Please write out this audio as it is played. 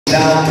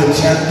Down to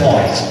 10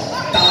 points.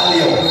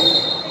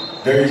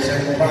 Talio. There is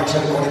an infraction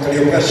according to the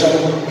official.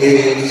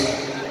 It is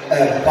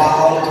a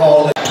foul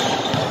call.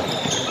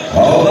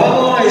 Oh,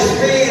 no,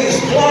 spins,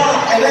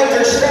 blocked, and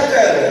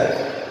intercepted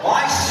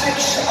by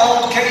 6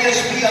 of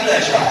KSB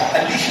Alicia.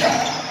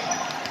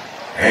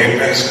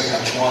 Apex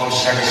at 12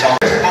 seconds out.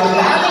 A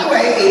lot of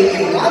way if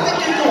you love it,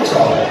 you do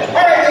so. All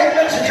right, 8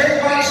 minutes and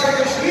 35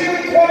 seconds here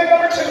in quarter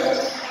number 2.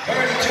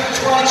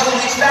 32-22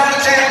 leads down to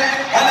 10.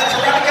 And the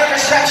terrific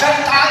interception.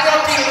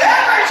 Talio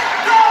delivers.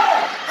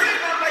 No!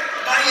 Rebound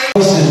by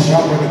Wilson,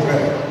 jumper to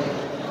grip.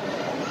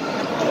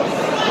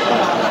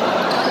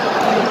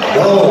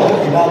 Go,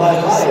 rebound by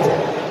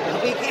 5.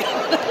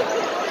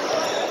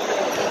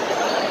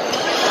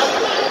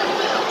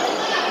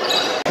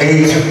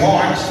 Eight to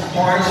Barnes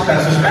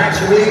passes back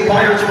to Lee,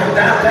 fires from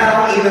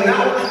downtown, even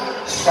out.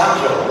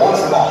 Sancho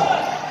wants the ball.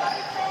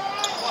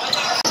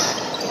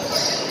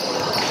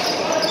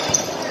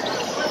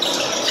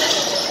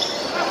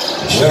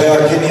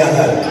 J.R.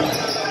 Kiniahan.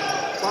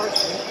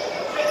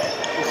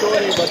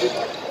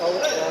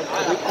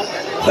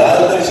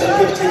 There's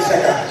 15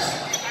 seconds.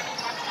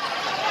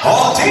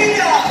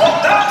 Aldina from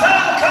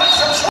downtown comes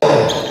from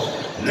short.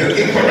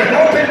 Looking for an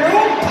open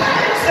room,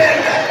 fires in.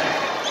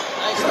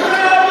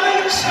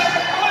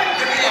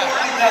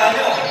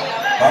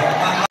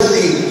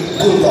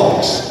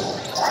 Bulldogs.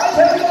 Alright,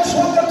 there goes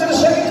one up to the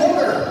second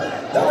quarter.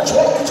 Number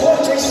 12 to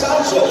 23,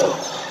 Sancho.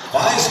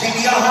 Finds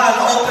Kiniahan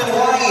open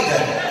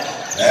wide.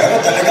 Pero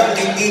talagang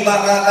hindi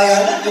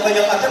makakayanan yung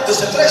kanyang attempt to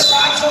sa 3.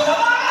 Sancho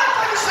naman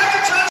for the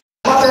second chance.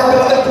 After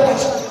 11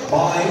 points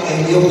by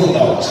Indio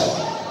Bulldogs.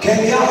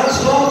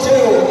 Kiniahan's long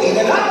 2,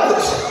 in and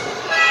out.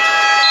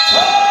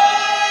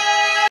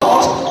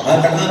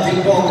 At ang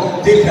ating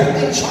pong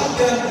defending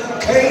champion,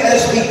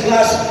 KSB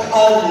Class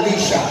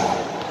Alicia.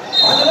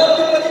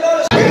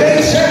 With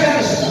 8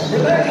 seconds,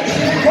 related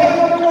to goal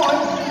number 1.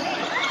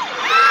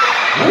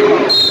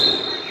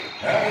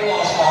 And we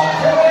lost on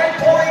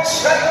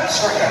 4.7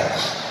 seconds.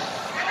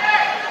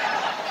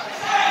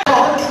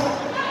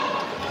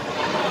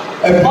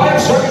 And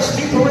 5 seconds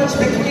difference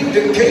between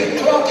the game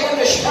clock and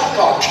the shot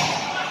clock.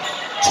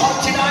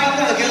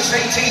 29 against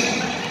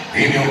 18.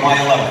 Premium by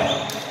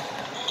 11.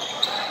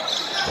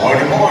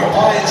 44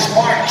 points,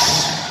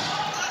 Marks.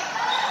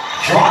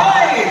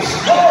 Drives,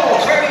 no,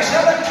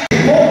 37.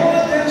 More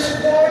this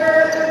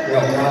quarter.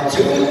 Well, round 2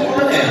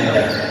 on an end.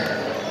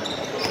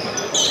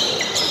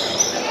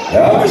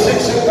 Number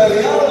 6,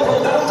 Belial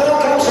from downtown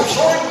comes up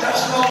short.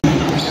 That's no.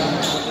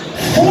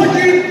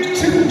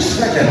 42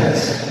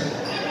 seconds.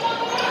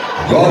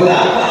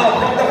 Golapa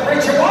from the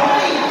French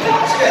line.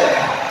 Basket.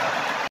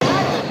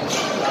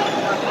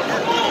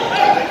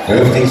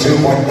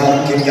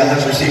 52.9. Kiniahan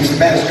receives the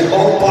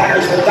basketball.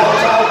 Fires from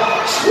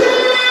downtown.